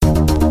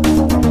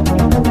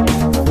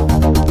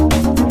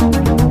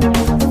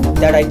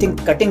that I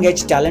think cutting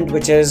edge talent,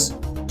 which is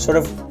sort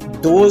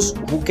of those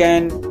who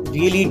can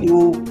really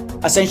do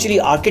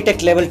essentially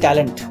architect level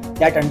talent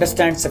that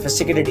understands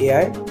sophisticated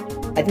AI,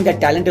 I think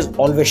that talent is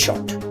always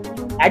short.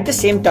 At the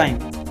same time,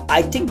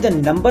 I think the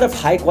number of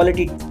high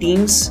quality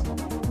teams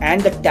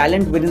and the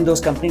talent within those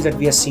companies that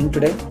we are seeing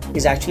today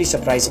is actually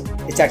surprising.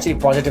 It's actually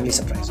positively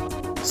surprising.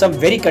 Some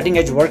very cutting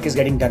edge work is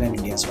getting done in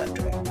India as well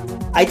today.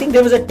 I think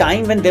there was a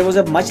time when there was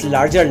a much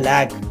larger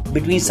lag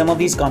between some of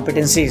these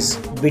competencies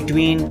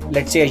between,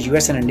 let's say,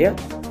 US and India.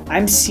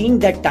 I'm seeing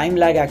that time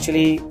lag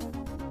actually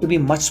to be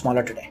much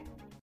smaller today.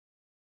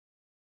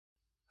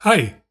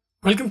 Hi,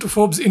 welcome to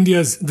Forbes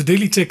India's The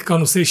Daily Tech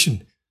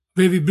Conversation,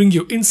 where we bring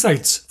you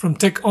insights from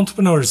tech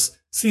entrepreneurs,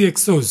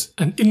 CXOs,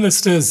 and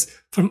investors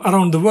from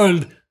around the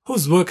world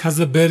whose work has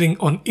a bearing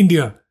on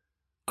India.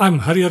 I'm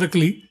Hari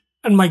Arakali,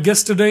 and my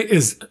guest today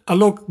is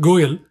Alok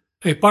Goyal,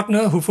 a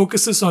partner who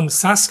focuses on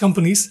SaaS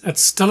companies at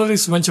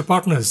Stellaris Venture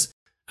Partners,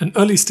 an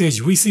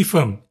early-stage VC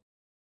firm.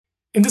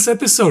 In this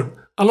episode,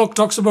 Alok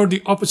talks about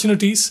the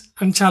opportunities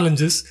and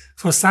challenges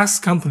for SaaS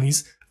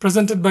companies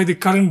presented by the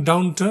current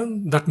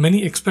downturn that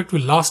many expect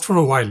will last for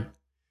a while.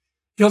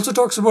 He also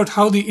talks about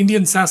how the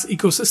Indian SaaS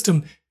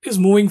ecosystem is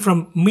moving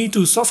from Me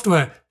Too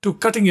software to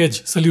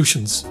cutting-edge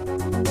solutions.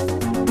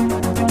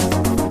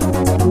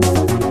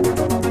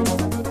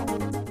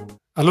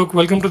 Alok,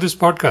 welcome to this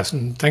podcast,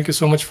 and thank you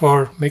so much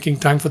for making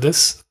time for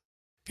this.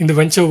 In the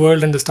venture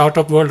world and the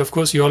startup world, of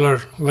course, you all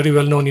are very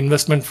well-known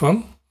investment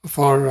firm.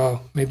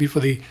 Maybe for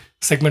the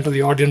segment of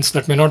the audience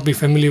that may not be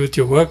familiar with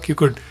your work, you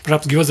could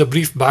perhaps give us a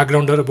brief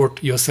backgrounder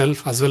about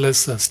yourself as well as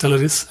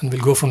Stellaris, and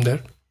we'll go from there.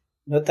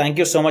 No, thank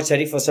you so much,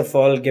 Hari, first of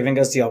all, giving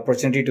us the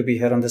opportunity to be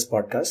here on this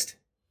podcast.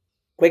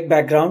 Quick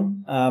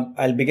background.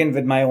 I'll begin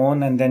with my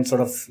own and then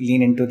sort of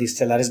lean into the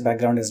Stellaris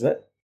background as well.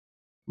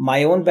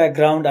 My own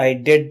background, I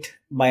did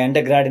my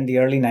undergrad in the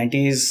early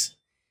 90s,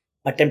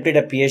 attempted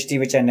a PhD,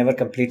 which I never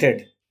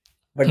completed.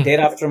 But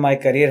thereafter, my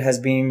career has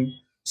been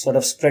sort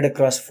of spread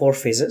across 4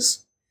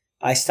 phases.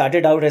 I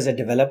started out as a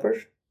developer.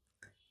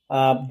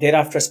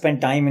 Thereafter,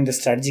 spent time in the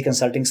strategy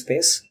consulting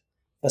space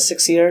for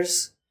 6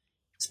 years.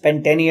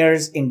 Spent 10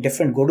 years in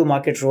different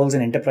go-to-market roles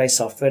in enterprise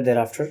software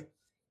thereafter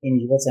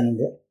in US and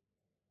India.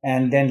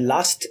 And then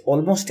last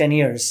almost 10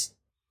 years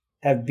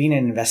have been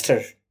an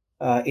investor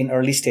in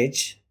early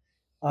stage,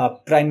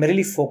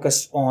 primarily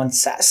focused on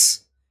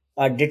SaaS.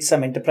 I did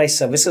some enterprise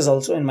services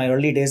also in my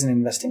early days in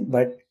investing,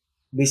 but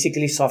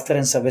basically software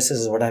and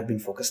services is what I've been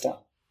focused on.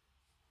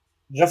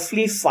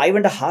 Roughly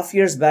 5.5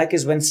 years back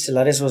is when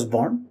Stellaris was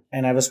born,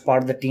 and I was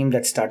part of the team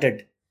that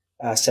started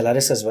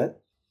Stellaris as well.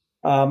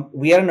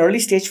 We are an early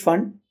stage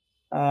fund,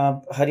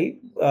 Hari.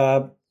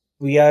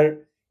 We are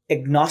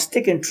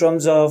agnostic in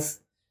terms of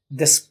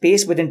the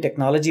space within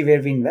technology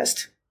where we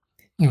invest,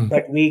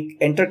 but we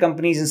enter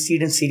companies in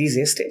seed and series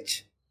A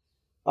stage.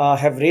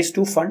 Have raised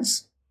 2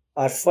 funds.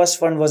 Our first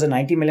fund was a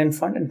 90 million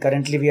fund, and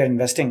currently we are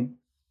investing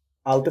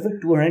out of a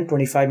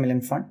 225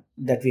 million fund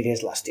that we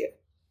raised last year.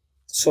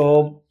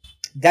 So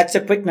that's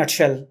a quick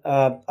nutshell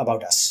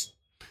about us.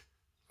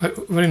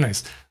 Very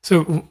nice.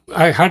 So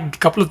I had a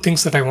couple of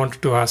things that I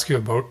wanted to ask you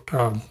about.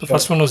 The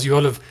first one was you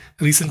all have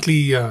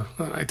recently,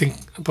 I think,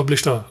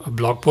 published a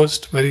blog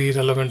post very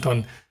relevant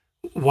on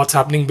what's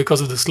happening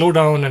because of the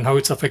slowdown and how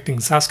it's affecting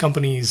SaaS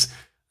companies.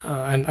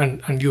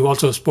 And you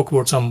also spoke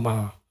about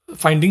some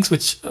findings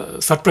which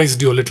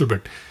surprised you a little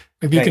bit.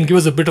 Maybe you can give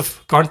us a bit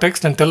of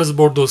context and tell us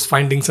about those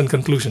findings and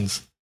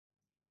conclusions.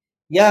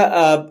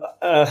 Yeah,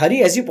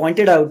 Hari, as you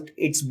pointed out,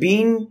 it's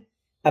been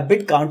a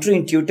bit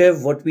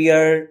counterintuitive what we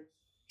are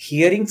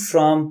hearing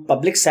from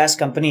public SaaS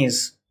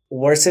companies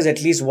versus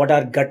at least what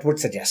our gut would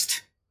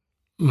suggest.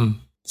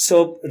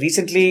 So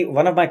recently,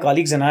 one of my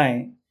colleagues and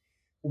I,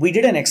 we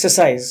did an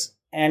exercise,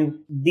 and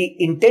the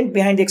intent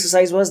behind the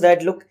exercise was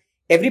that, look,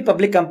 every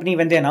public company,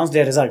 when they announce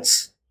their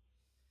results,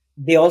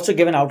 they also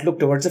give an outlook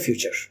towards the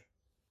future.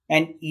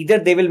 And either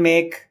they will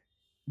make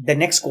the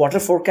next quarter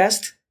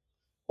forecast,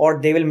 or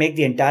they will make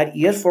the entire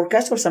year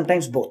forecast, or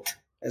sometimes both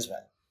as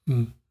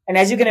well. And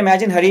as you can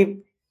imagine, Hari,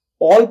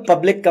 all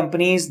public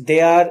companies,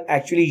 they are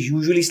actually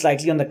usually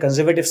slightly on the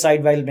conservative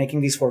side while making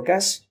these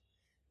forecasts,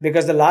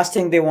 because the last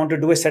thing they want to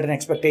do is set an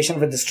expectation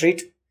with the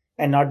street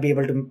and not be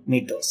able to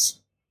meet those.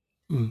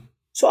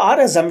 So our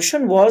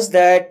assumption was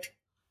that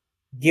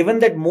given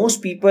that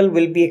most people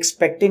will be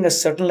expecting a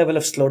certain level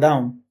of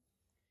slowdown,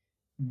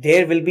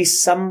 there will be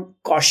some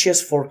cautious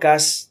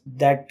forecasts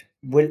that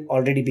will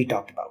already be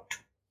talked about.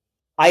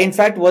 I, in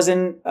fact, was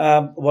in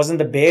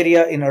the Bay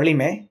Area in early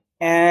May,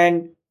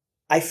 and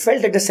I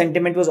felt that the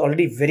sentiment was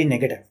already very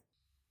negative.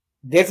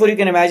 Therefore, you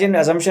can imagine,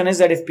 the assumption is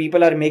that if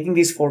people are making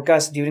these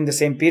forecasts during the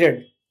same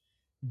period,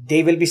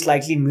 they will be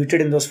slightly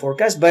muted in those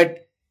forecasts.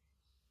 But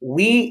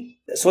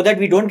so that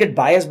we don't get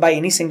biased by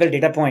any single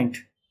data point,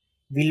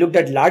 we looked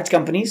at large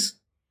companies,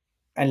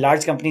 and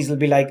large companies will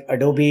be like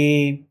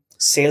Adobe,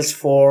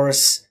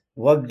 Salesforce,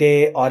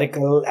 Workday,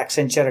 Oracle,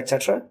 Accenture,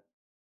 etc.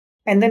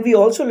 And then we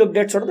also looked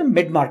at sort of the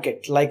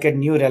mid-market, like a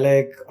New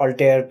Relic,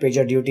 Altair,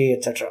 PagerDuty,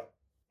 etc.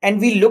 And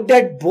we looked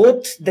at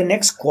both the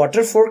next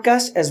quarter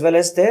forecast as well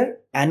as their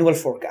annual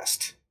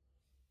forecast.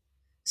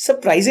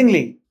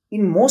 Surprisingly,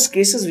 in most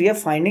cases, we are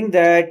finding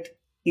that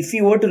if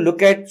you were to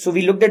look at, so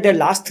we looked at their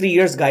last 3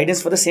 years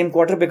guidance for the same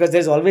quarter because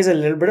there's always a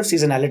little bit of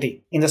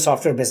seasonality in the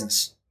software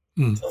business.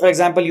 So for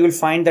example, you will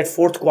find that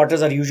fourth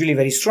quarters are usually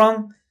very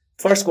strong.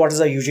 First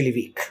quarters are usually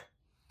weak.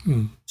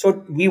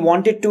 So we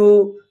wanted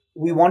to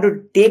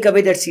take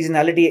away that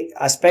seasonality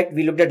aspect.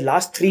 We looked at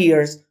last 3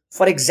 years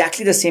for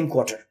exactly the same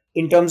quarter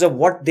in terms of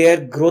what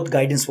their growth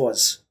guidance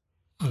was.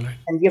 Right.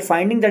 And we are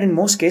finding that in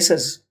most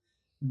cases,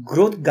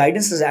 growth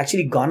guidance has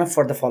actually gone up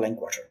for the following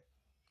quarter.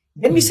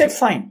 Then we said,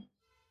 fine,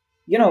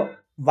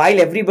 while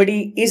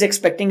everybody is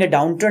expecting a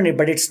downturn,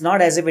 but it's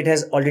not as if it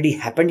has already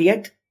happened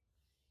yet.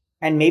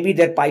 And maybe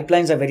their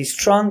pipelines are very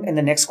strong and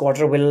the next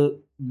quarter will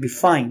be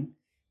fine.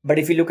 But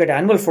if you look at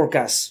annual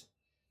forecasts,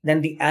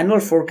 then the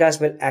annual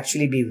forecast will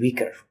actually be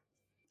weaker.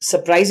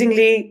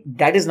 Surprisingly,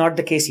 that is not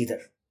the case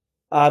either.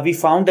 We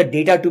found the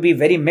data to be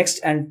very mixed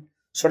and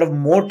sort of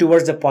more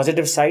towards the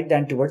positive side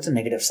than towards the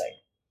negative side.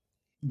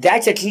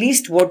 That's at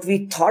least what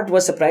we thought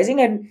was surprising.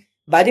 And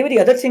by the way, the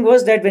other thing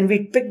was that when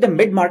we picked the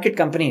mid-market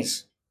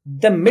companies,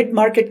 the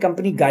mid-market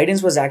company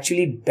guidance was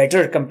actually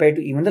better compared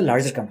to even the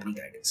larger company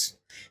guidance,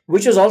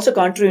 which was also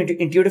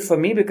counterintuitive for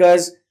me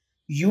because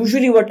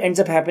usually what ends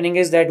up happening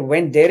is that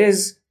when there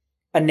is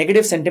a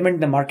negative sentiment in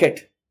the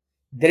market,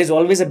 there is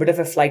always a bit of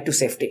a flight to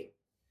safety.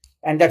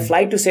 And that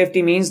flight to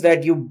safety means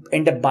that you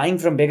end up buying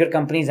from bigger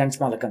companies and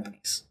smaller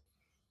companies.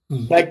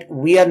 But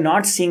we are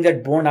not seeing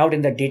that borne out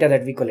in the data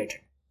that we collated.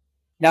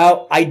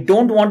 Now, I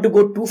don't want to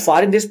go too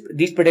far in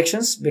these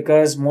predictions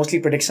because mostly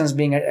predictions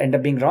end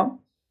up being wrong.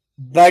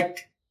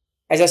 But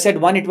as I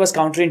said, one, it was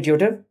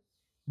counterintuitive.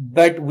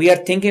 But we are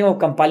thinking of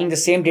compiling the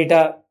same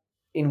data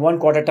in 1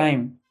 quarter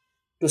time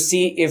to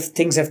see if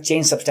things have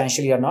changed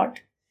substantially or not.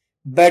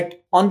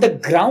 But on the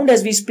ground,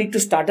 as we speak to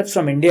startups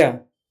from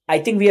India, I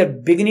think we are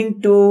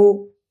beginning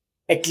to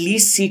at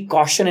least see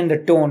caution in the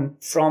tone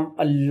from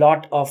a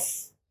lot of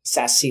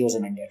SaaS CEOs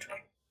in India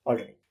today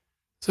already.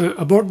 So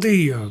about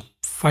the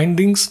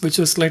findings, which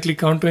are slightly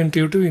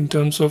counterintuitive in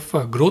terms of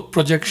growth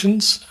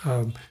projections,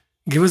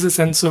 give us a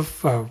sense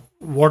of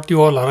what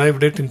you all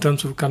arrived at in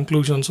terms of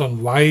conclusions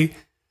on why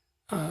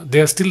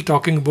they are still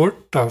talking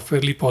about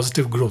fairly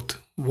positive growth.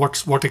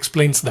 What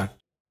explains that?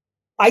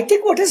 I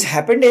think what has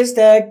happened is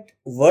that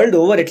world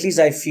over, at least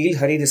I feel,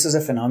 Hari, this is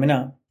a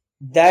phenomena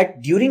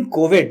that during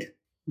COVID,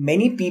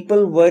 many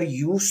people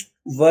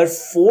were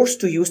forced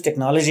to use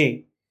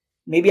technology.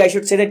 Maybe I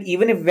should say that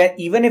even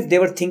if they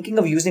were thinking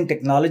of using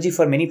technology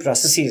for many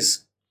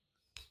processes,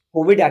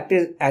 COVID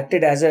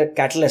acted as a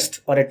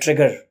catalyst or a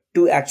trigger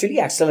to actually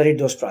accelerate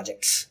those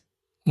projects.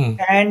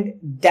 And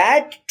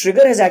that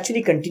trigger has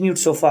actually continued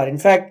so far. In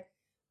fact,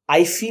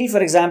 I feel,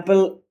 for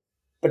example,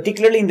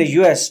 particularly in the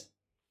US,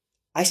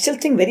 I still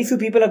think very few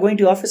people are going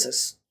to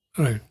offices.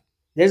 Right.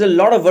 There's a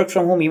lot of work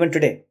from home even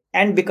today.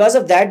 And because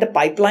of that, the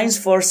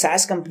pipelines for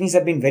SaaS companies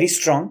have been very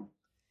strong.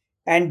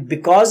 And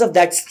because of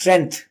that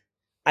strength,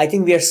 I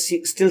think we are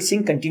still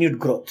seeing continued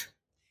growth.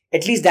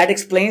 At least that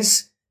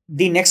explains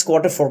the next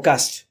quarter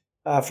forecast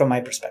from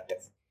my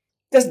perspective.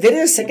 Because there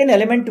is a second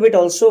element to it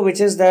also,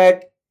 which is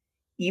that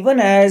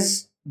even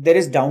as there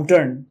is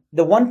downturn,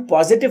 the one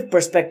positive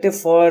perspective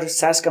for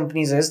SaaS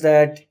companies is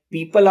that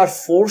people are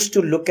forced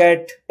to look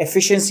at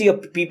efficiency, or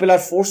people are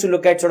forced to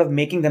look at sort of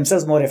making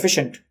themselves more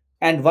efficient.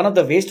 And one of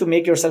the ways to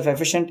make yourself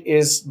efficient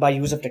is by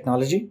use of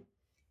technology.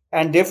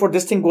 And therefore,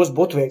 this thing goes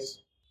both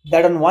ways.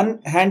 That on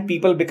one hand,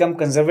 people become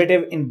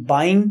conservative in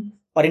buying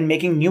or in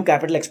making new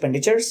capital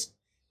expenditures.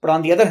 But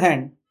on the other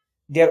hand,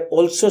 they are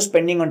also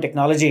spending on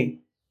technology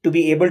to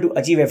be able to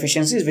achieve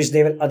efficiencies, which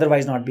they will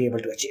otherwise not be able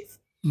to achieve.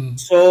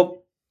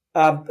 So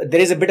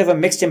there is a bit of a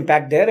mixed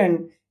impact there.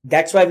 And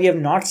that's why we have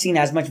not seen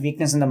as much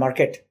weakness in the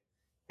market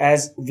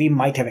as we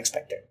might have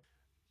expected.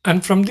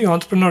 And from the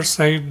entrepreneur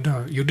side,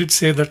 you did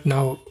say that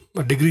now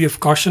a degree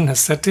of caution has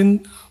set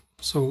in.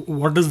 So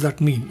what does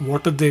that mean?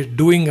 What are they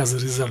doing as a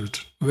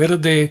result? Where are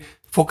they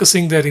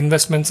focusing their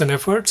investments and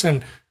efforts,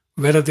 and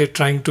where are they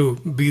trying to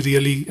be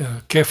really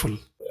careful?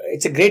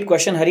 It's a great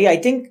question, Hari. I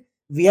think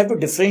we have to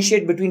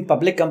differentiate between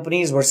public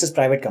companies versus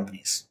private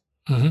companies.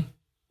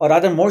 Or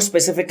rather, more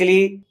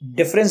specifically,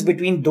 difference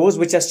between those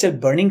which are still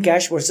burning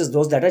cash versus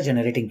those that are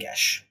generating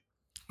cash.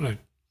 Right.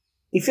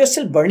 If you're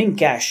still burning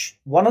cash,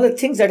 one of the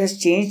things that has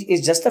changed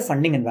is just the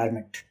funding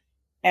environment.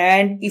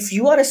 And if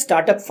you are a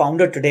startup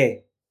founder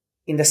today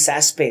in the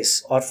SaaS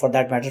space, or for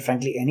that matter,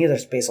 frankly, any other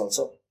space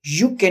also,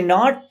 you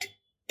cannot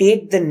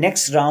take the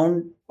next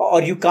round,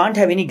 or you can't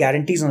have any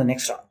guarantees on the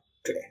next round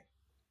today.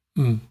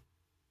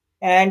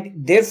 And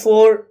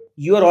therefore,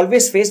 you are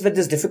always faced with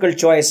this difficult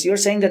choice. You're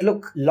saying that,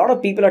 look, a lot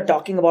of people are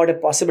talking about a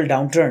possible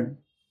downturn.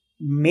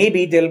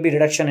 Maybe there will be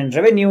reduction in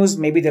revenues.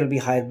 Maybe there will be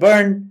higher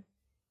burn.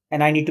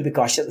 And I need to be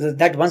cautious.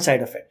 That's one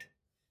side of it.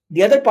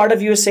 The other part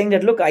of you is saying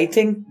that, look, I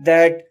think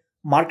that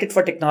market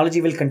for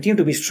technology will continue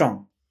to be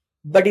strong.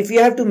 But if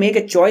you have to make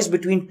a choice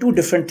between two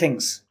different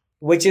things,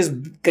 which is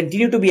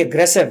continue to be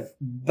aggressive,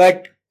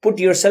 but put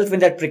yourself in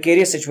that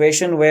precarious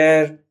situation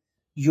where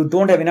you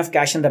don't have enough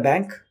cash in the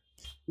bank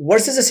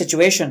versus a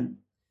situation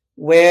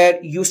where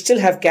you still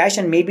have cash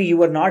and maybe you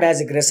were not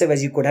as aggressive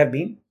as you could have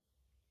been.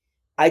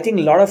 I think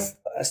a lot of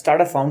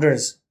startup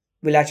founders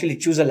will actually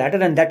choose a latter,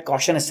 and that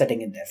caution is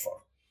setting in therefore.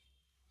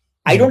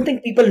 I don't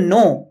think people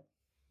know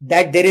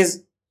that there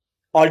is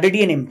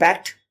already an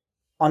impact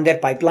on their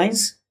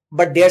pipelines,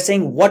 but they are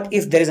saying, what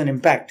if there is an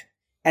impact?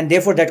 And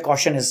therefore that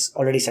caution is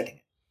already setting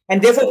in.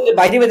 And therefore,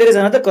 by the way, there is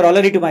another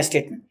corollary to my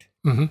statement.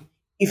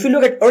 If you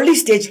look at early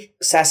stage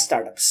SaaS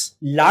startups,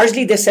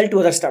 largely they sell to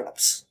other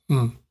startups.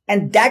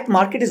 And that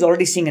market is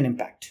already seeing an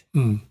impact.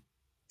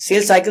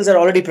 Sales cycles are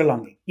already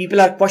prolonging.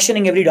 People are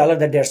questioning every dollar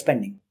that they're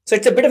spending. So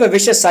it's a bit of a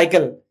vicious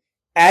cycle.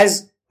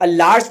 As a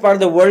large part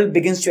of the world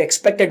begins to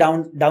expect a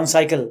down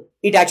cycle,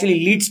 it actually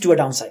leads to a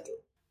down cycle.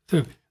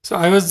 So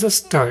I was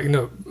just,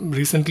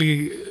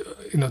 recently,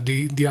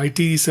 the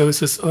IT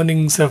services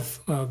earnings have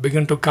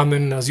begun to come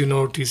in, as you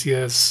know,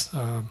 TCS,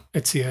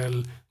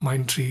 HCL,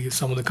 Mindtree,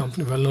 some of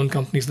the well-known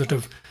companies that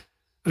have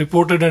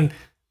reported, and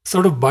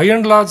sort of by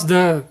and large,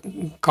 the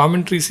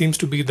commentary seems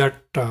to be that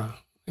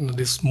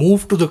this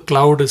move to the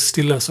cloud is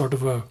still a sort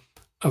of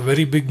a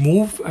very big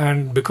move,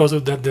 and because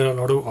of that, there are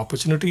a lot of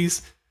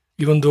opportunities,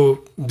 even though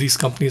these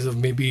companies have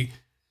maybe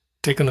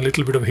taken a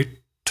little bit of hit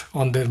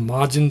on their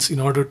margins in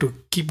order to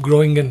keep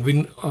growing and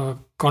win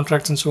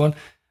contracts and so on.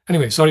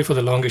 Anyway, sorry for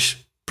the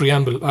longish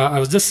preamble. I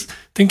was just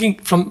thinking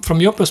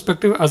from your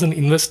perspective as an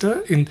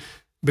investor,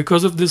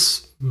 because of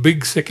this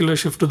big secular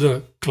shift to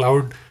the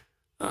cloud,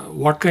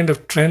 what kind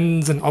of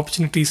trends and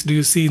opportunities do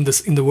you see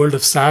in the world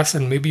of SaaS?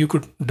 And maybe you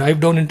could dive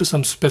down into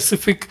some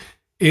specific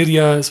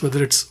areas,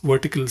 whether it's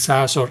vertical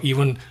SaaS or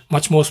even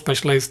much more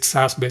specialized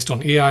SaaS based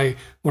on AI.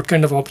 What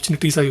kind of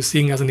opportunities are you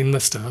seeing as an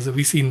investor, as a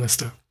VC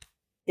investor?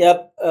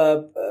 Yeah,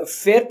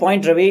 fair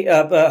point, Ravi,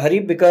 Hari,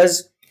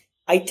 because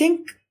I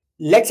think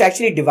let's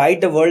actually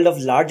divide the world of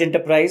large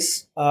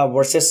enterprise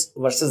versus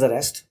the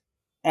rest.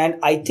 And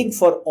I think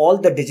for all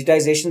the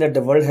digitization that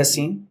the world has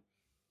seen,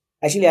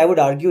 actually, I would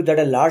argue that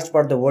a large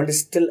part of the world is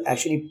still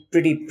actually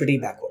pretty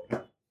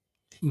backward.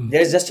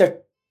 There is just a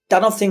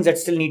ton of things that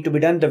still need to be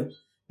done.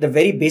 The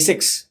very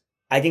basics,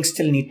 I think,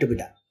 still need to be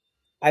done.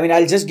 I mean,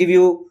 I'll just give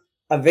you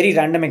a very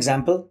random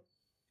example.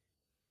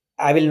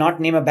 I will not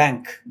name a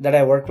bank that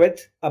I work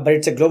with, but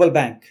it's a global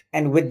bank.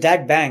 And with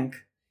that bank,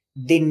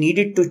 they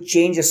needed to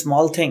change a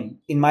small thing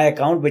in my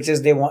account, which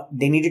is they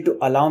needed to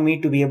allow me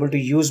to be able to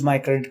use my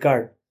credit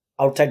card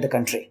outside the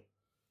country.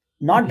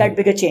 Not that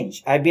big a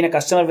change. I've been a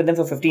customer with them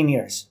for 15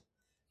 years.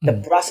 The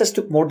process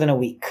took more than a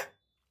week.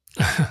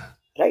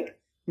 Right?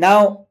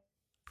 Now,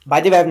 by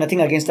the way, I have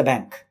nothing against the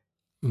bank.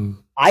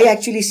 I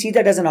actually see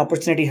that as an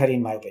opportunity, Hari,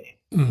 in my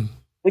opinion,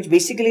 which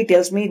basically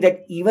tells me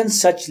that even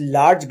such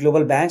large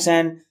global banks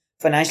and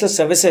financial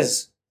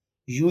services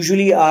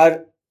usually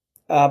are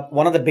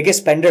one of the biggest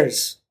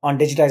spenders on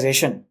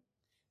digitization.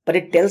 But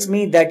it tells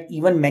me that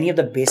even many of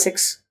the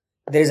basics,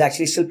 there is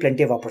actually still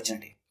plenty of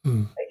opportunity.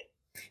 Right?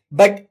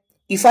 But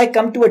if I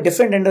come to a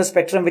different end of the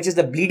spectrum, which is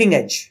the bleeding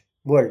edge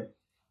world,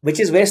 which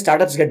is where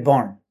startups get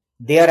born,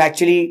 they are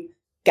actually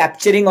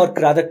capturing or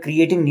rather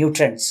creating new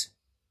trends.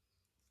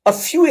 A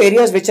few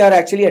areas which are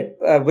actually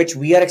which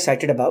we are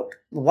excited about.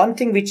 One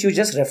thing which you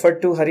just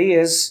referred to, Hari,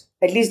 is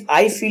at least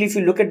I feel if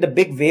you look at the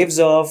big waves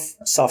of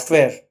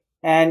software,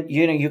 and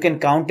you can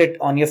count it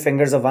on your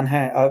fingers of one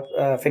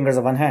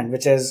hand,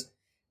 which is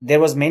there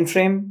was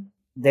mainframe,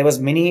 there was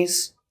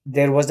minis,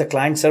 there was the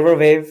client server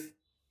wave,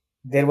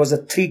 there was a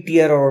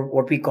 3-tier or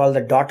what we call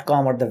the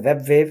 .com or the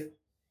web wave,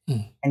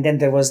 and then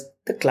there was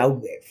the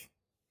cloud wave.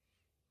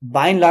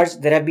 By and large,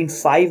 there have been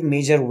 5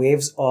 major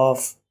waves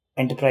of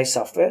enterprise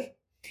software.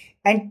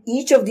 And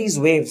each of these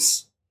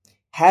waves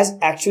has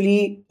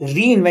actually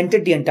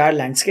reinvented the entire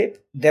landscape.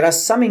 There are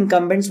some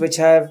incumbents which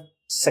have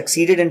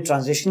succeeded in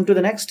transitioning to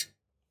the next.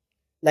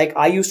 Like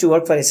I used to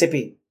work for SAP.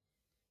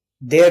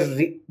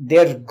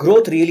 Their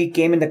growth really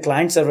came in the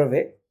client server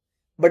way,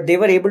 but they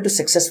were able to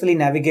successfully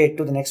navigate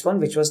to the next one,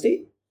 which was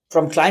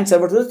from client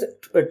server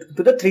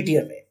to the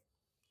 3-tier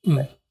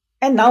way.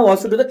 And now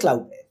also to the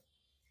cloud way.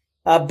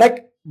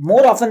 But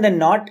more often than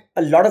not,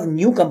 a lot of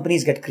new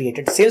companies get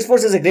created.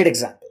 Salesforce is a great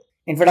example.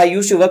 In fact, I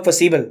used to work for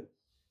Siebel,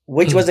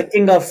 which was the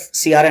king of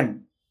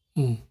CRM.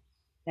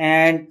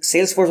 And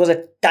Salesforce was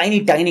a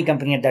tiny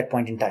company at that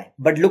point in time.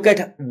 But look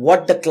at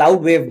what the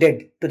cloud wave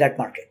did to that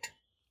market.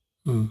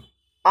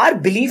 Our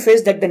belief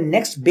is that the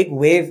next big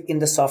wave in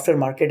the software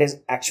market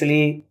is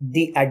actually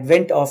the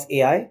advent of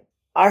AI.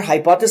 Our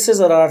hypothesis,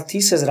 or our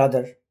thesis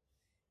rather,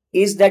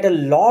 is that a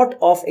lot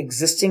of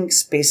existing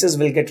spaces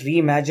will get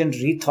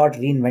reimagined, rethought,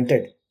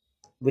 reinvented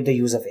with the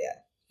use of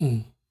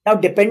AI. Now,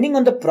 depending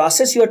on the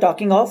process you are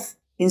talking of,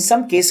 in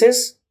some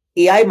cases,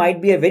 AI might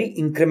be a very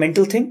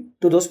incremental thing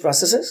to those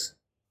processes.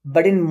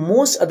 But in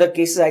most other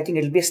cases, I think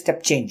it will be a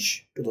step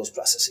change to those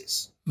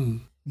processes.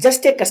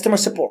 Just take customer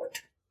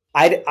support.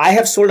 I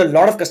have sold a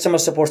lot of customer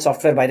support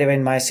software, by the way,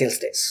 in my sales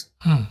days.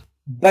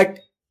 But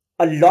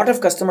a lot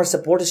of customer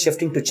support is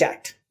shifting to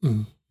chat.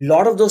 A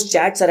lot of those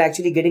chats are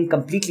actually getting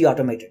completely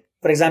automated.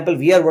 For example,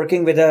 we are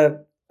working with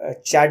a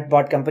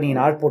chatbot company in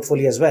our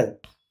portfolio as well.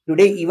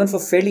 Today, even for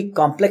fairly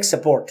complex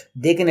support,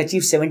 they can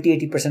achieve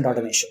 70-80%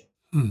 automation.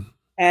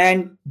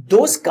 And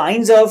those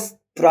kinds of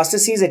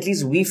processes, at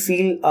least we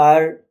feel,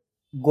 are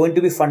going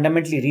to be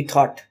fundamentally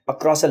rethought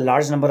across a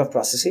large number of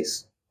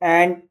processes.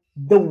 And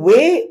the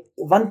way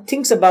one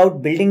thinks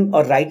about building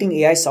or writing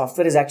AI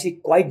software is actually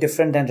quite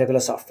different than regular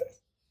software,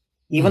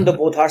 even though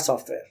both are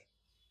software.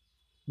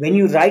 When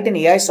you write an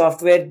AI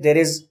software, there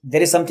is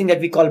something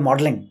that we call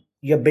modeling.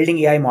 You're building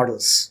AI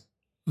models.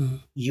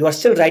 You are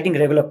still writing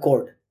regular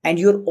code, and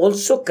you're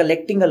also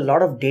collecting a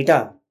lot of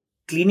data,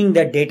 cleaning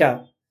that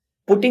data,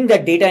 putting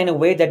that data in a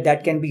way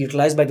that can be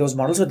utilized by those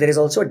models. So there is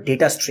also a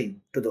data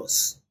stream to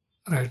those.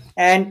 Right.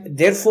 And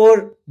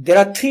therefore, there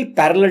are 3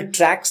 parallel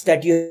tracks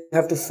that you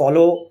have to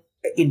follow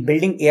in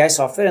building AI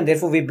software. And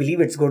therefore, we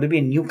believe it's going to be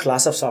a new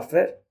class of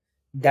software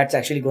that's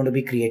actually going to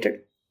be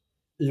created.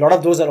 A lot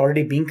of those are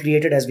already being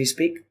created as we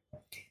speak.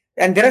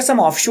 And there are some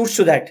offshoots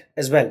to that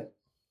as well,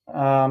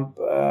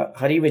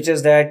 Hari, which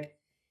is that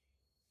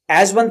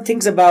as one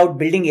thinks about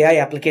building AI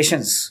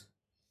applications,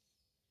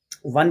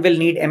 one will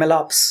need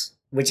MLOps,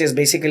 which is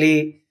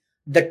basically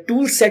the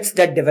tool sets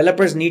that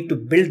developers need to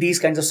build these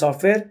kinds of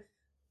software.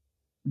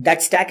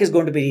 That stack is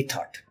going to be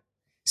rethought.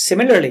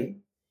 Similarly,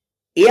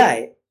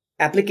 AI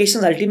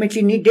applications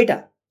ultimately need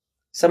data.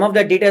 Some of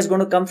that data is going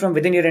to come from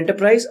within your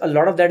enterprise. A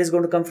lot of that is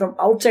going to come from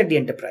outside the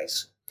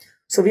enterprise.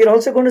 So we are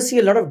also going to see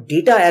a lot of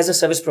data as a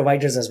service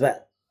providers as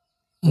well.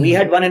 We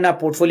had one in our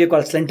portfolio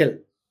called Slintel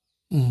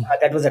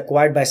that was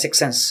acquired by Sixth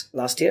Sense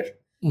last year.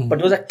 But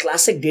those are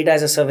classic data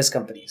as a service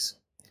companies.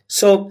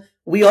 So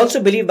we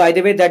also believe, by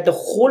the way, that the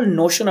whole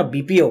notion of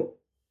BPO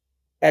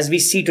as we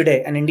see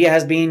today, and India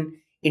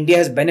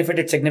has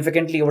benefited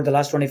significantly over the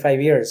last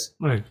 25 years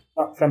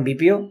from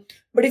BPO.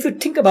 But if you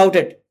think about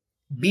it,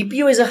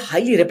 BPO is a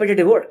highly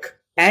repetitive work.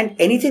 And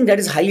anything that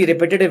is highly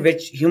repetitive,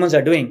 which humans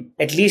are doing,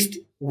 at least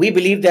we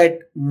believe that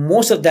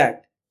most of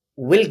that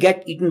will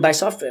get eaten by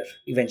software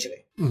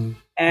eventually.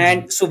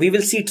 And so we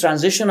will see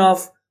transition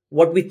of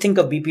what we think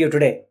of BPO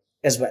today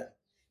as well.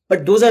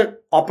 But those are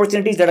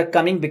opportunities that are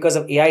coming because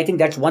of AI. I think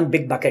that's one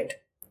big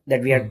bucket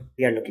that we are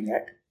looking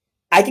at.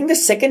 I think the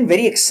second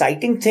very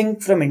exciting thing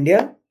from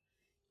India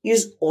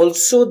is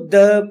also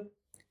the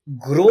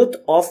growth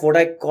of what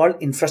I call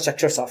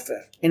infrastructure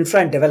software, infra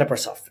and developer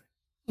software,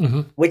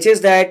 which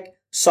is that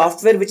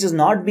software which is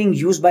not being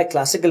used by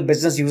classical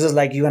business users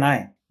like you and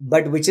I,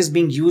 but which is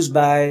being used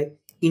by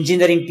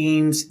engineering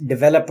teams,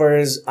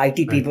 developers,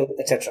 IT people,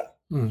 etc.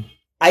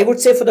 I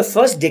would say for the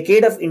first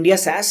decade of India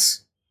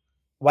SaaS,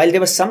 while there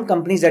were some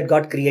companies that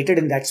got created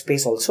in that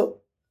space also,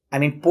 I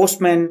mean,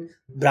 Postman,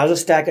 Browser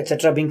Stack,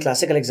 etc. being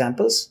classical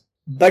examples.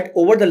 But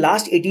over the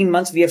last 18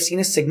 months, we have seen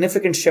a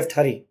significant shift,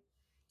 Hari,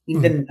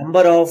 in the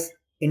number of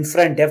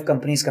infra and dev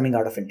companies coming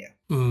out of India.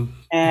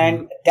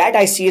 And that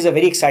I see is a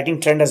very exciting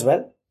trend as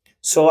well.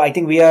 So I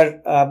think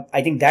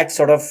I think that's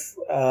sort of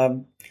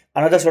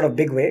another sort of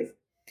big wave.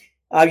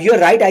 You're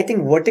right. I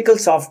think vertical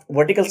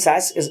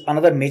SaaS is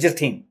another major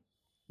theme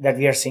that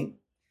we are seeing.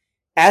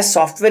 As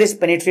software is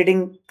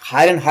penetrating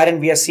higher and higher,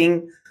 and we are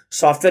seeing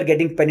software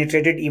getting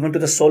penetrated even to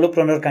the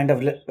solopreneur kind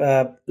of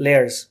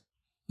layers.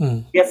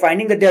 We are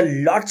finding that there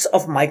are lots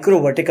of micro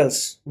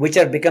verticals which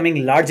are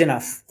becoming large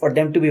enough for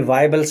them to be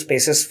viable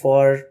spaces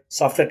for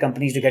software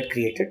companies to get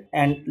created.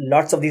 And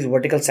lots of these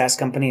vertical SaaS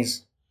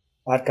companies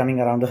are coming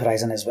around the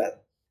horizon as well.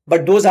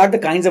 But those are the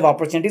kinds of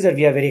opportunities that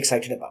we are very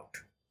excited about.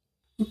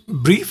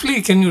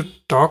 Briefly, can you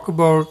talk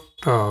about,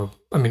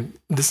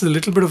 this is a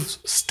little bit of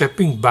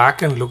stepping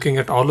back and looking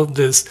at all of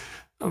this.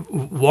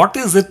 What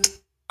is it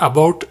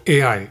about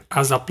AI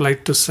as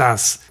applied to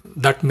SaaS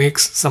that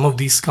makes some of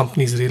these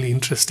companies really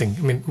interesting?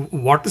 I mean,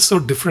 what is so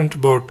different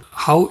about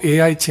how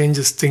AI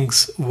changes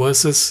things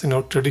versus,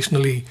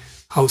 traditionally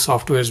how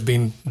software has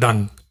been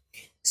done?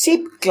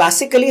 See,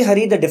 classically,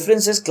 Hari, the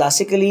difference is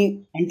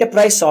classically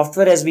enterprise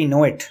software as we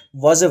know it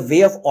was a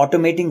way of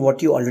automating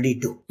what you already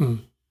do,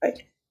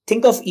 right?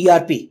 Think of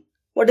ERP.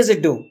 What does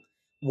it do?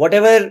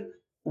 Whatever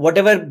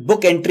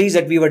book entries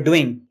that we were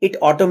doing, it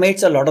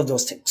automates a lot of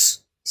those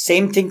things.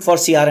 Same thing for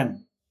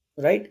CRM,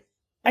 right?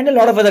 And a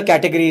lot of other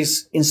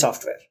categories in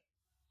software.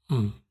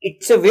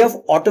 It's a way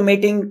of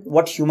automating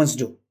what humans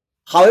do.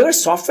 However,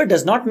 software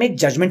does not make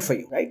judgment for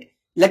you, right?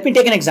 Let me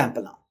take an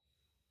example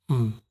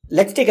now.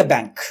 Let's take a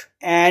bank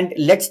and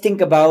let's think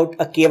about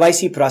a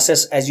KYC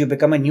process as you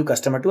become a new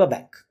customer to a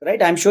bank,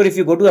 right? I'm sure if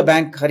you go to a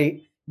bank,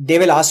 Hari, they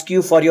will ask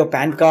you for your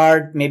PAN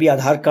card, maybe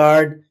Aadhaar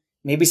card,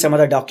 maybe some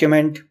other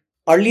document.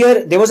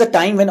 Earlier, there was a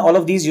time when all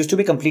of these used to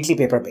be completely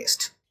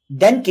paper-based.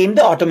 Then came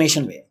the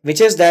automation way,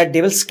 which is that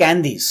they will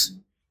scan these.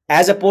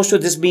 As opposed to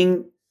this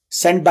being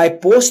sent by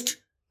post,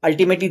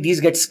 ultimately these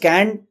get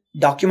scanned.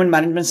 Document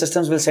management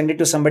systems will send it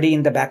to somebody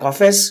in the back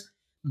office.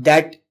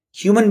 That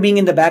human being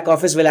in the back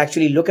office will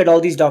actually look at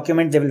all these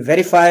documents. They will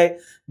verify.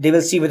 They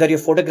will see whether your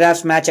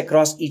photographs match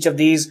across each of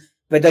these,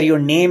 whether your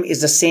name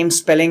is the same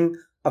spelling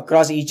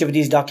across each of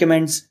these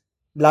documents,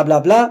 blah,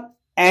 blah, blah.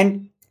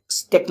 And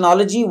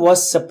technology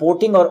was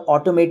supporting or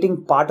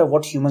automating part of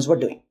what humans were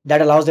doing.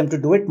 That allows them to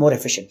do it more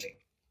efficiently.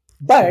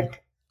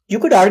 But you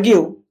could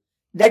argue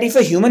that if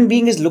a human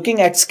being is looking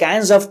at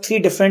scans of 3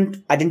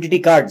 different identity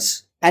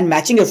cards and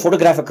matching your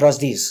photograph across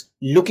these,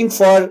 looking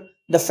for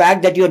the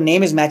fact that your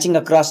name is matching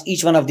across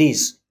each one of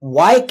these,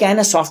 why can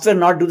a software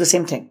not do the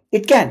same thing?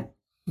 It can.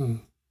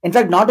 In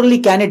fact, not only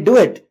can it do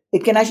it,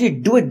 it can actually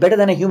do it better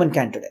than a human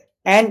can today.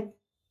 And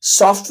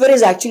software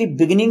is actually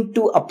beginning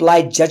to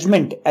apply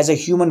judgment as a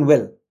human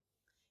will.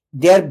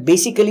 They are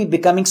basically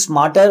becoming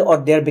smarter, or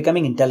they are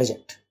becoming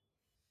intelligent.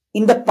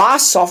 In the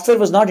past, software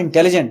was not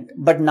intelligent,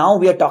 but now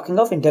we are talking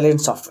of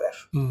intelligent software.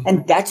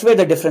 And that's where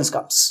the difference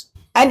comes.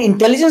 And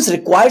intelligence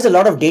requires a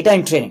lot of data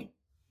and training.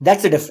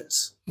 That's the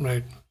difference.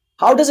 Right.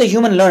 How does a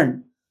human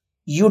learn?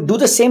 You do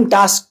the same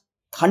task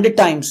 100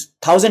 times,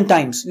 1,000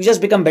 times, you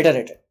just become better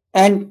at it.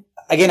 And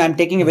again, I'm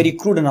taking a very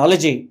crude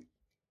analogy,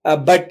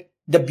 but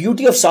the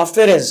beauty of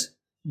software is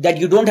that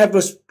you don't have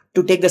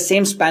to take the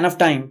same span of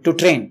time to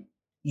train.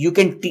 You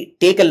can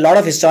take a lot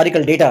of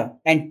historical data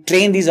and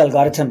train these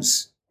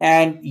algorithms,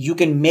 and you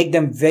can make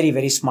them very,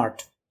 very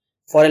smart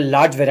for a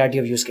large variety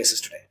of use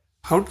cases today.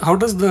 How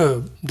does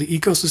the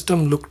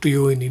ecosystem look to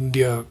you in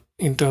India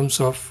in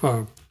terms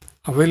of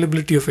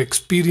availability of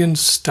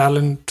experience,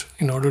 talent,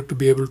 in order to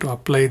be able to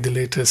apply the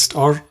latest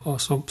or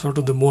sort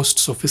of the most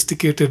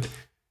sophisticated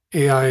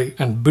AI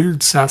and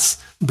build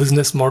SaaS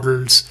business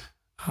models?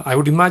 I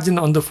would imagine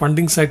on the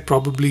funding side,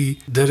 probably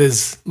there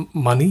is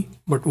money,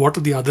 but what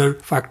are the other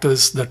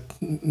factors that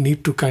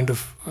need to kind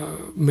of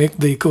make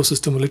the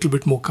ecosystem a little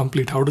bit more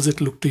complete? How does it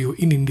look to you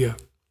in India?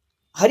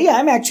 Hari,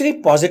 I'm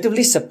actually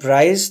positively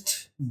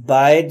surprised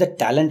by the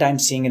talent I'm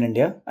seeing in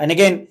India. And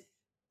again,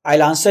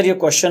 I'll answer your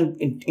question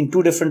in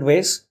 2 different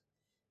ways.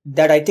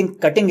 That I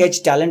think cutting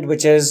edge talent,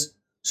 which is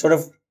sort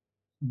of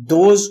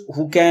those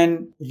who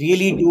can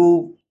really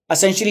do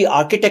essentially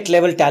architect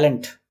level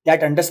talent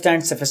that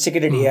understands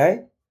sophisticated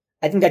AI,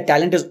 I think that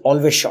talent is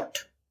always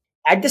short.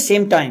 At the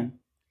same time,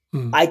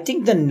 I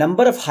think the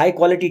number of high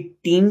quality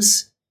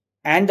teams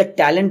and the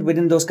talent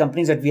within those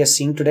companies that we are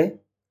seeing today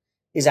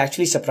is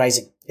actually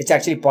surprising. It's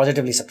actually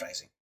positively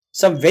surprising.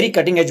 Some very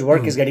cutting edge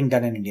work is getting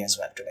done in India as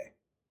well today.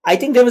 I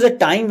think there was a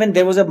time when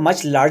there was a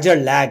much larger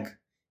lag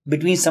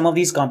between some of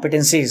these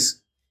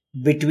competencies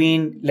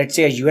between, let's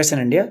say, US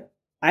and India.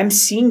 I'm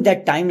seeing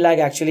that time lag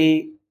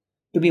actually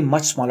to be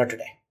much smaller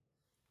today.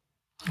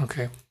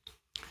 Okay.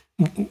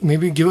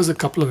 Maybe give us a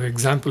couple of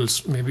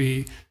examples.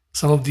 Maybe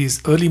some of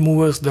these early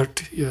movers that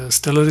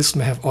Stellaris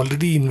may have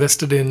already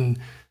invested in,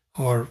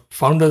 or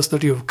founders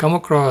that you've come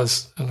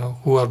across,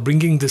 who are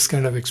bringing this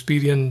kind of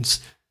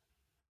experience.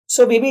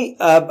 So maybe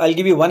I'll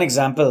give you one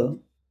example.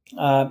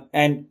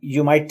 And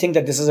you might think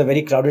that this is a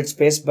very crowded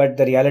space, but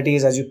the reality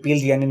is, as you peel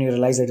the onion, you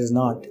realize it is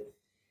not.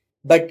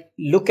 But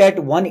look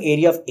at one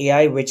area of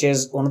AI, which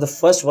is one of the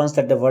first ones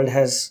that the world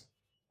has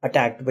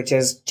attacked, which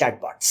is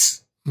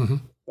chatbots.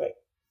 Right.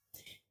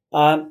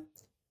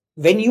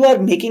 When you are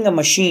making a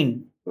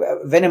machine,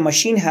 when a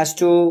machine has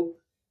to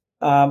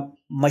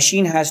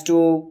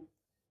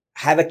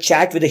have a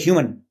chat with a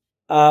human,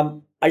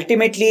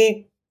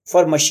 ultimately,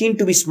 for machine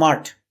to be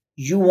smart,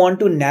 you want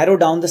to narrow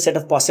down the set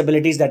of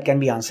possibilities that can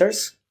be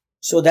answers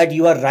so that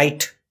you are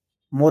right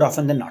more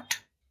often than not,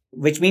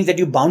 which means that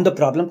you bound the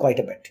problem quite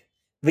a bit,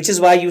 which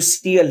is why you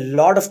see a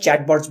lot of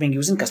chatbots being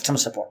used in customer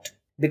support,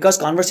 because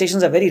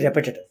conversations are very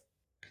repetitive.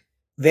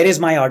 Where is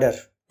my order?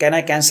 Can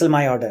I cancel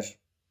my order?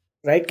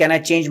 Right? Can I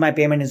change my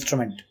payment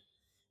instrument?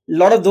 A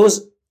lot of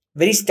those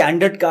very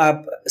standard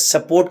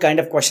support kind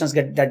of questions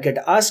that get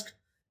asked,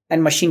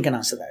 and machine can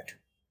answer that.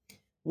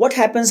 What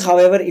happens,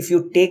 however, if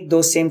you take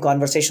those same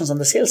conversations on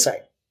the sales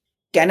side?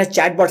 Can a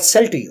chatbot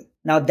sell to you?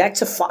 Now,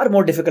 that's a far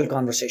more difficult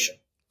conversation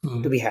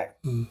to be had.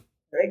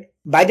 Right?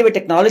 By the way,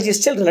 technology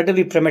is still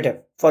relatively primitive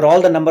for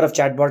all the number of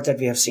chatbots that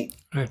we have seen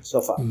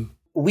so far.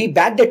 We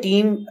backed a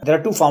team. There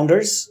are 2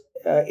 founders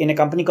in a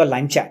company called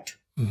LimeChat.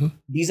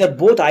 These are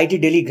both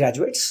IT Delhi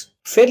graduates,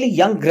 fairly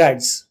young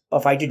grads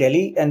of IT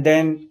Delhi. And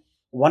then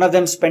one of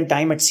them spent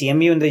time at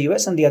CMU in the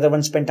US and the other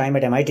one spent time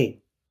at MIT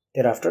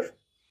thereafter.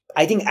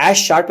 I think as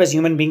sharp as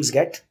human beings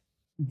get.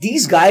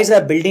 These guys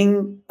are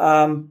building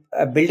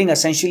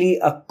essentially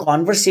a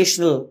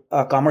conversational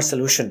commerce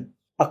solution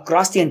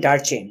across the entire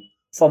chain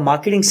for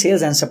marketing,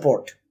 sales, and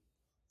support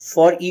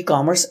for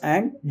e-commerce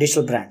and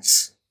digital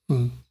brands.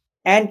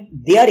 And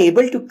they are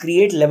able to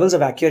create levels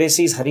of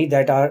accuracies, Hari,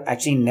 that are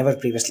actually never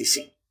previously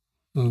seen.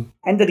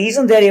 And the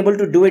reason they are able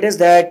to do it is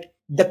that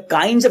the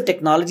kinds of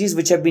technologies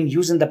which have been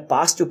used in the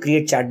past to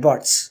create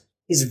chatbots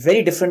is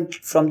very different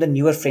from the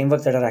newer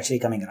frameworks that are actually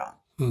coming around.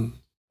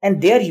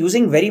 And they are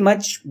using very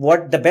much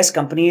what the best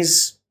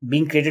companies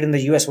being created in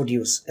the US would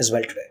use as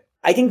well today.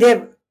 I think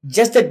there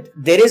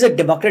is a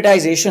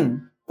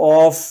democratization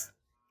of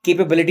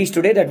capabilities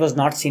today that was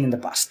not seen in the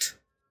past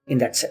in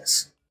that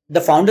sense. The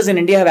founders in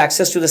India have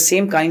access to the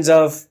same kinds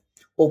of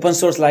open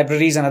source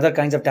libraries and other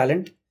kinds of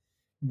talent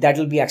that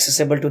will be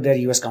accessible to their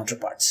US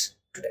counterparts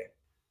today.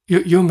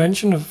 Your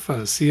mention of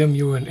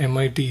CMU and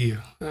MIT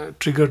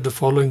triggered the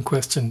following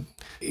question,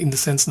 in the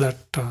sense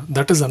that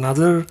that is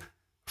another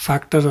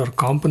factor or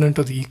component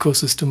of the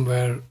ecosystem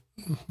where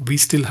we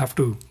still have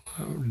to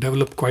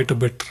develop quite a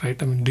bit,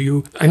 right? I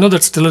mean, I know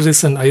that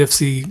Stellaris and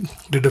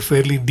IFC did a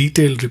fairly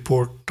detailed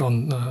report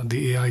on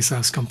the AI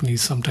SaaS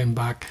companies some time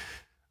back.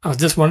 I was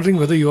just wondering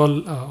whether you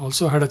all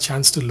also had a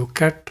chance to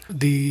look at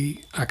the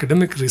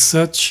academic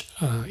research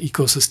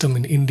ecosystem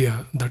in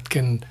India that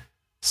can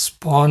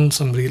spawn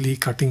some really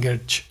cutting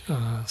edge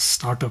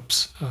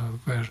startups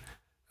where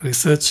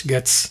research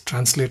gets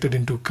translated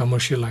into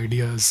commercial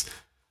ideas.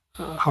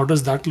 How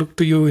does that look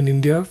to you in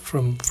India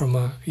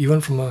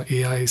even from a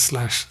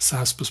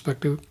AI/SaaS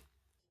perspective?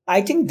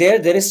 I think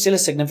there is still a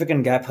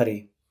significant gap,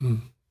 Hari.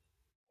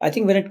 I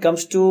think when it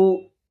comes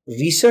to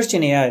research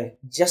in AI,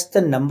 just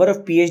the number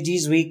of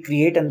PhDs we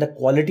create and the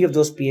quality of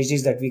those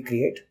PhDs that we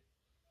create,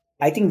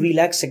 I think we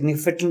lag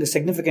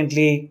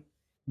significantly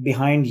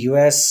behind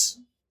US,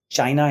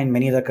 China, and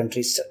many other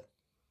countries.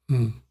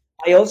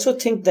 I also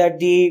think that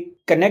the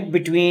connect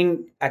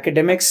between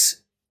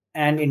academics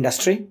and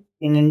industry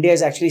in India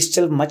is actually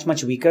still much,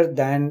 much weaker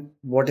than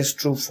what is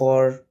true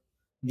for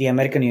the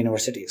American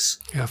universities.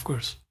 Yeah, of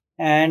course.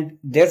 And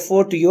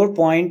therefore, to your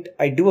point,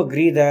 I do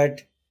agree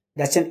that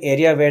that's an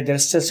area where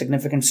there's still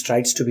significant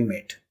strides to be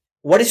made.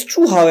 What is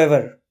true,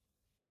 however,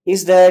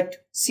 is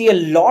that, see, a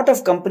lot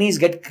of companies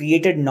get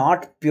created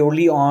not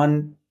purely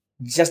on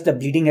just the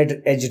bleeding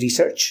edge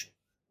research.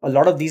 A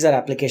lot of these are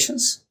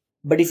applications.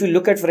 But if you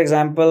look at, for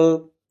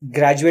example,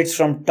 graduates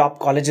from top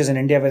colleges in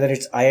India, whether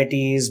it's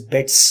IITs,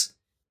 BITS,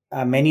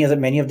 many of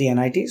the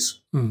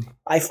NITs,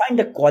 I find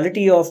the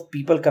quality of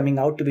people coming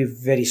out to be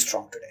very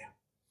strong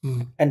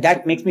today. And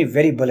that makes me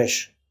very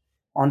bullish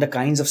on the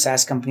kinds of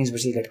SaaS companies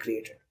which will get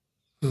created.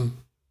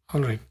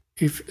 All right.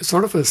 If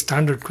sort of a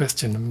standard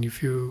question, I mean,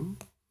 if you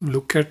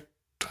look at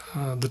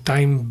the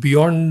time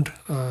beyond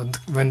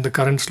when the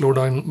current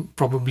slowdown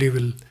probably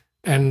will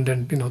end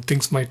and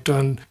things might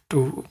turn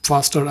to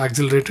faster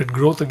accelerated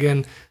growth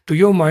again, to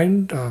your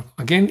mind,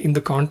 again in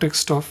the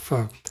context of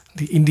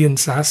the Indian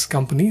SaaS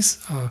companies,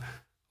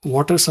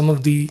 what are some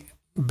of the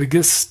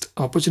biggest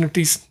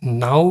opportunities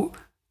now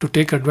to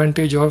take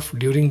advantage of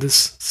during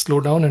this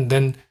slowdown, and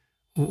then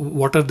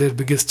what are their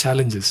biggest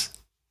challenges?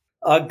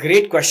 A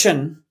great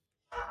question.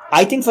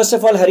 I think first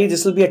of all, Hari,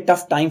 this will be a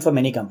tough time for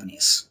many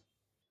companies.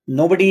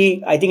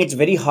 I think it's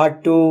very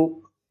hard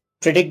to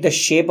predict the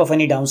shape of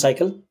any down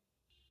cycle.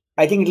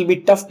 I think it'll be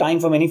a tough time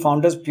for many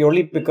founders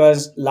purely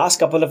because last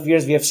couple of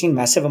years we have seen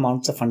massive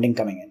amounts of funding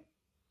coming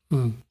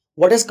in.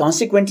 What has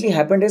consequently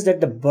happened is that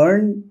the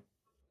burn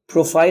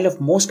profile of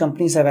most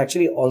companies have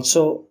actually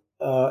also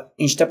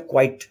inched up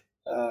quite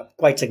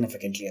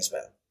significantly as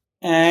well.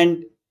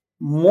 And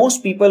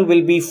most people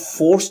will be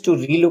forced to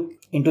relook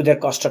into their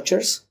cost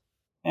structures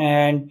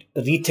and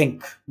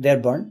rethink their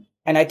burn.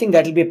 And I think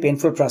that will be a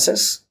painful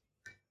process.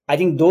 I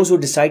think those who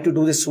decide to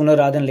do this sooner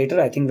rather than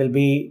later, I think will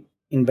be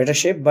in better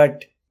shape.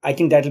 But I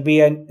think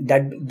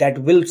that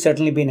will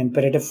certainly be an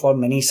imperative for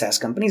many SaaS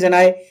companies. And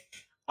I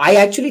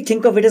actually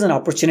think of it as an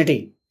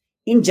opportunity.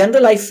 In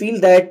general, I feel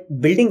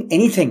that building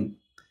anything,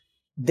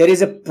 there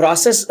is a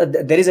process,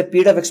 there is a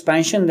period of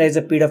expansion, there is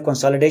a period of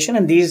consolidation,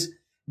 and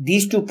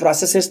these two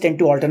processes tend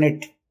to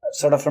alternate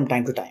sort of from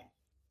time to time.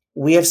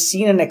 We have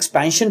seen an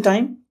expansion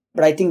time,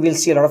 but I think we'll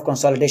see a lot of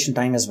consolidation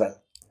time as well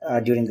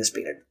during this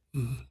period.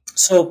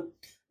 So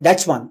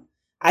that's one.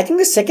 I think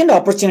the second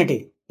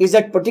opportunity is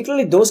that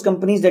particularly those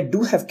companies that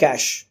do have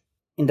cash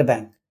in the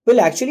bank will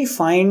actually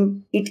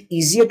find it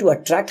easier to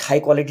attract high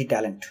quality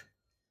talent.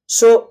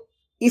 So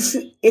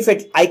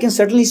I can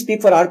certainly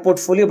speak for our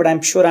portfolio, but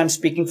I'm sure I'm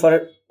speaking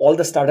for all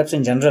the startups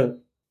in general.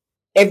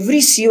 Every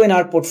CEO in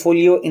our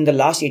portfolio in the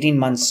last 18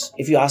 months,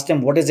 if you ask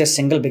them what is their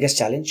single biggest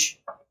challenge,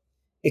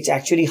 it's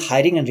actually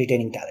hiring and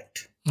retaining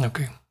talent.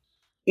 Okay.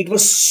 It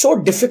was so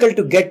difficult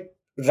to get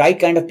right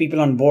kind of people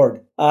on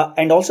board.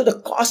 And also the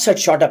costs had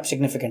shot up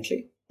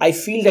significantly. I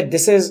feel that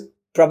this is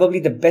probably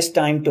the best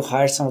time to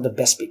hire some of the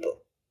best people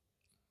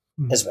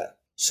as well.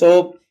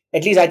 So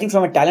at least I think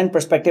from a talent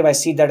perspective, I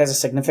see that as a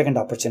significant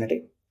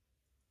opportunity.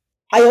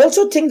 I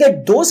also think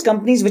that those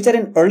companies which are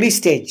in early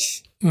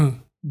stage,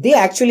 they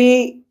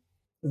actually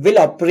will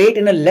operate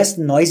in a less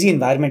noisy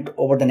environment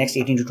over the next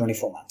 18 to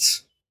 24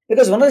 months.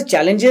 Because one of the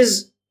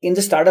challenges in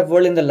the startup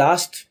world in the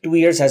last 2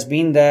 years has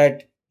been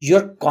that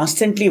you're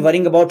constantly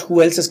worrying about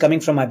who else is coming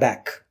from my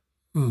back.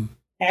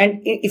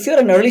 And if you're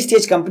an early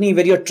stage company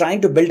where you're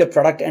trying to build a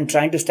product and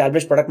trying to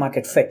establish product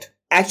market fit,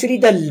 actually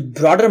the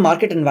broader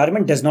market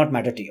environment does not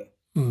matter to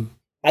you.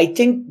 I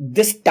think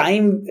this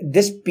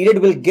period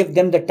will give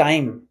them the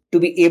time to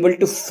be able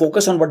to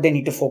focus on what they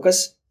need to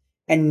focus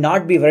and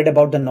not be worried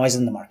about the noise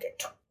in the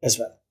market as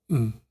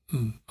well.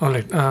 All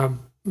right.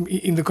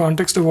 In the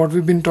context of what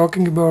we've been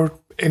talking about,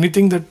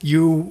 anything that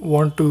you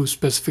want to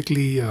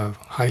specifically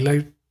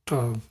highlight,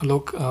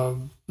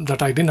 Alok,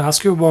 that I didn't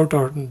ask you about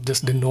or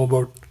just didn't know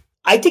about?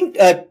 I think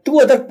two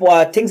other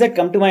things that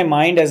come to my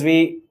mind as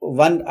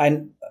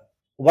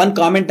one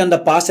comment on the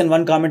past and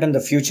one comment on the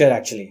future,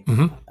 actually.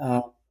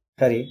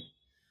 Hari.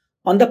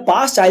 On the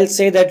past, I'll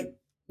say that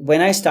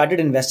when I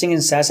started investing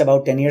in SaaS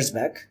about 10 years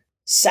back,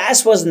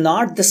 SaaS was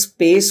not the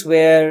space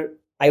where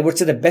I would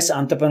say the best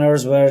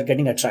entrepreneurs were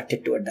getting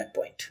attracted to at that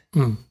point.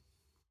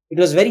 it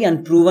was very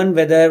unproven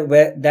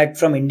that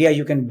from India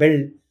you can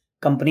build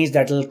companies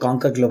that will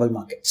conquer global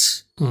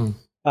markets.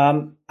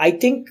 I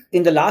think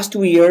in the last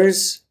 2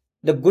 years,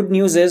 the good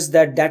news is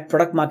that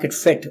product market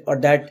fit, or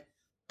that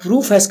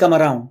proof has come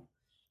around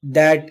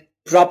that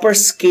proper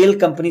scale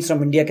companies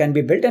from India can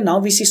be built. And now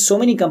we see so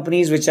many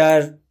companies which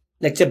are,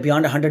 let's say,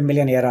 beyond 100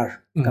 million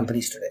ARR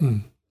companies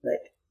today. Right?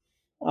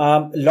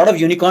 A lot of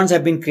unicorns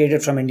have been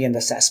created from India in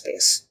the SaaS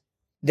space.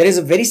 There is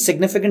a very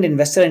significant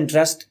investor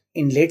interest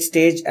in late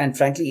stage and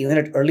frankly, even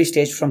at early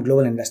stage from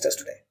global investors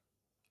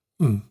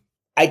today.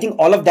 I think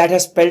all of that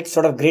has spelled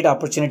sort of great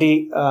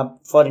opportunity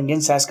for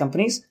Indian SaaS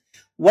companies.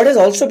 What has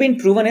also been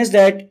proven is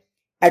that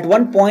at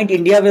one point,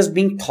 India was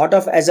being thought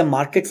of as a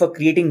market for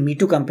creating Me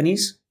Too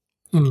companies,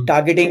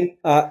 targeting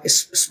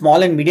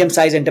small and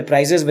medium-sized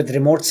enterprises with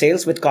remote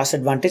sales with cost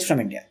advantage from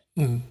India.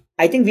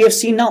 I think we have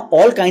seen now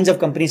all kinds of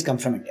companies come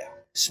from India.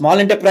 Small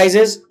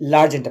enterprises,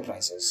 large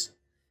enterprises.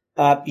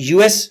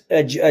 US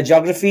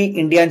geography,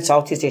 India and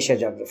Southeast Asia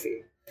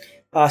geography.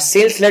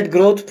 Sales-led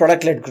growth,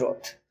 product-led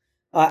growth.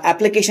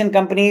 Application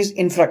companies,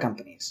 infra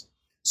companies.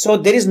 So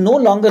there is no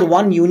longer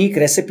one unique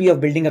recipe of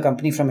building a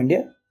company from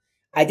India.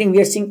 I think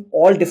we are seeing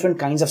all different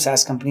kinds of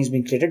SaaS companies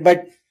being created,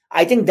 but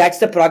I think that's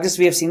the progress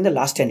we have seen in the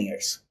last 10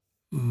 years.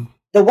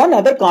 The one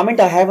other comment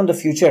I have on the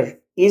future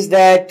is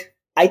that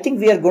I think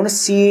we are going to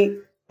see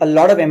a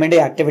lot of M&A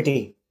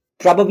activity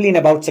probably in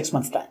about 6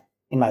 months' time,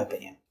 in my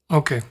opinion.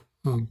 Okay.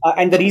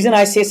 And the reason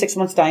I say 6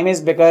 months' time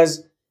is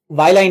because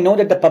while I know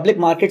that the public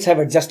markets have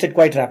adjusted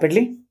quite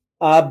rapidly,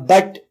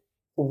 but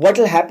what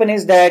will happen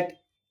is that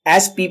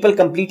as people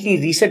completely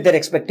reset their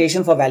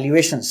expectation for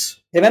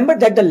valuations, remember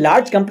that the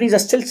large companies are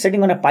still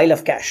sitting on a pile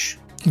of cash.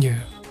 Yeah.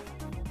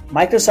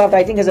 Microsoft,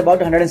 I think, has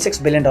about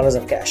 $106 billion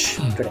of cash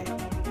today.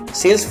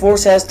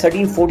 Salesforce has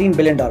 $13-14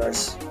 billion.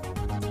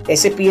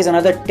 SAP is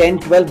another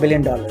 $10-12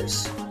 billion.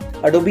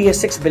 Adobe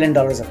has $6 billion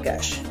of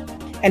cash.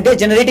 And they're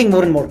generating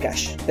more and more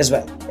cash as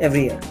well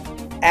every year.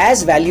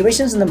 As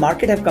valuations in the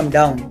market have come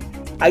down,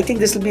 I think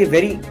this will be a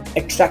very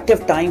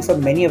attractive time for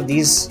many of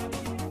these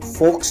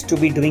folks to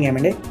be doing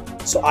M&A.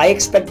 So I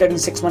expect that in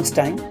 6 months'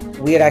 time,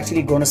 we are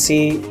actually going to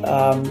see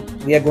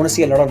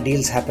a lot of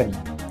deals happen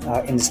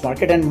in this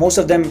market, and most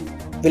of them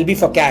will be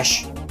for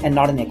cash and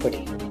not in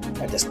equity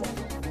at this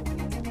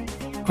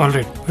point. All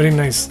right, very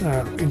nice,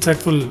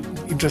 insightful,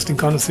 interesting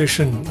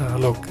conversation,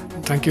 Alok.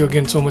 Thank you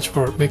again so much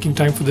for making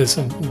time for this,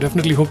 and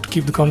definitely hope to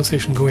keep the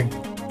conversation going.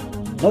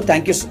 No,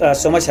 thank you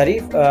so much, Hari,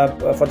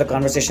 for the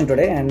conversation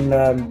today, and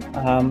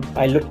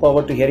I look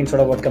forward to hearing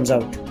sort of what comes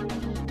out.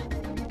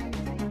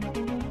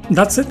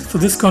 That's it for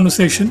this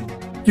conversation.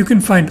 You can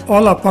find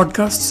all our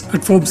podcasts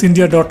at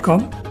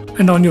ForbesIndia.com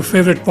and on your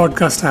favorite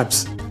podcast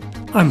apps.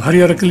 I'm Hari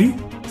Arakali.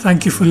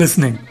 Thank you for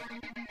listening.